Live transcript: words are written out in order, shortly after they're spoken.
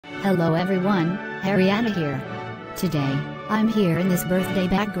Hello everyone, Arianna here. Today, I'm here in this birthday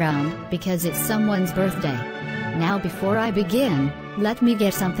background because it's someone's birthday. Now before I begin, let me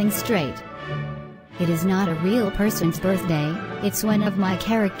get something straight. It is not a real person's birthday, it's one of my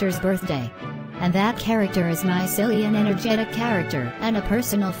character's birthday. And that character is my silly and energetic character and a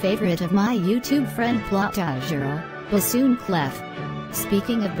personal favorite of my YouTube friend Plotagon, Bassoon Clef.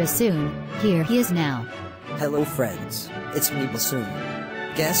 Speaking of Bassoon, here he is now. Hello friends, it's me Bassoon.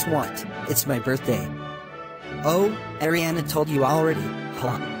 Guess what? It's my birthday. Oh, Arianna told you already,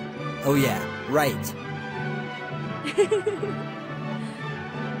 huh? Oh yeah, right.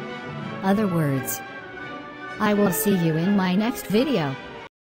 Other words. I will see you in my next video.